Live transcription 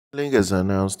Shanling has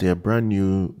announced their brand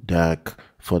new DAC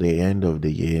for the end of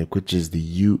the year, which is the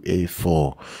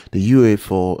UA4. The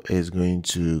UA4 is going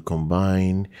to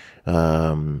combine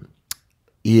ESS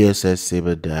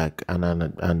DAC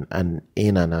and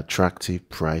in an attractive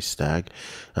price tag.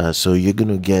 So you're going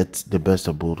to get the best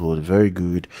of both worlds, very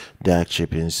good DAC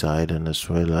chip inside, and as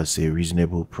well as a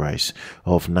reasonable price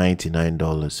of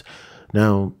 $99.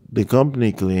 Now, the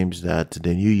company claims that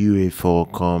the new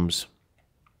UA4 comes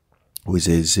with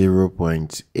a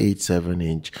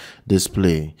 0.87-inch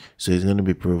display, so it's going to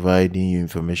be providing you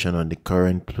information on the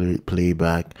current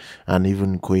playback and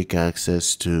even quick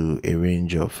access to a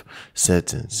range of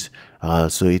settings.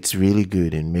 So it's really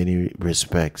good in many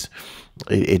respects.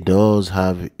 It does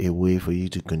have a way for you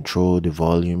to control the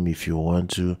volume if you want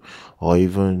to, or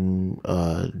even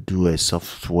do a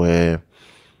software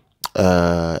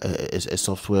a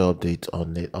software update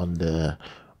on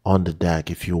the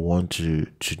DAC if you want to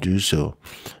do so.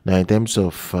 Now, in terms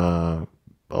of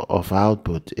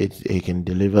output, it can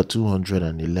deliver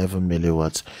 211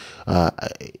 milliwatts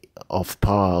of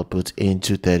power output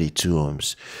into 32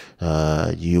 ohms.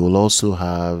 You will also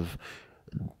have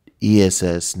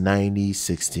ESS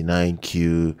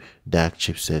 9069Q DAC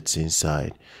chipsets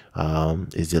inside.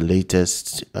 It's the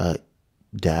latest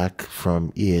DAC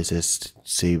from ESS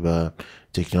Saber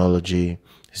technology.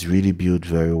 It's really built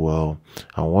very well.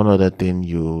 And one other thing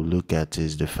you look at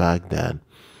is the fact that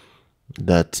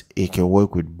it can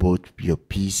work with both your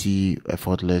PC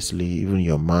effortlessly, even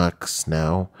your Macs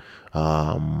now.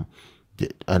 And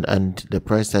the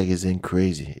price tag isn't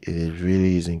crazy. It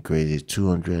really isn't crazy.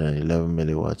 211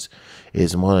 milliwatts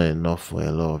is more than enough for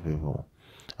a lot of people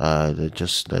that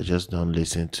just don't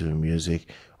listen to music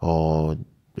or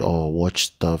watch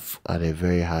stuff at a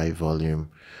very high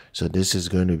volume. So this is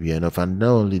going to be enough. And not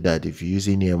only that, if you're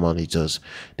using ear monitors,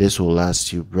 this will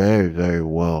last you very, very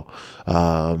well.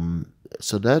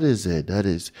 So that is it.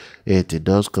 It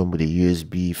does come with a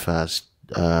USB fast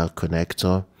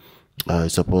connector. It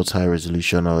supports high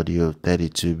resolution audio,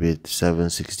 32-bit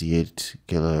 768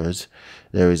 kilohertz.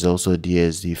 There is also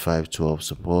DSD 512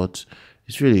 support.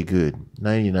 It's really good.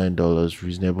 $99,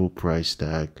 reasonable price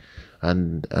tag,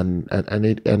 and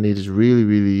it is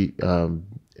really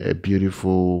a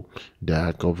beautiful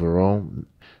DAC overall.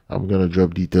 I'm gonna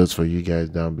drop details for you guys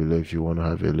down below if you want to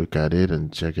have a look at it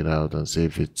and check it out and see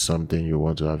if it's something you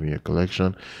want to have in your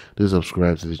collection. Do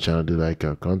subscribe to the channel, do like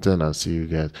our content. I'll see you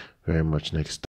guys very much next time.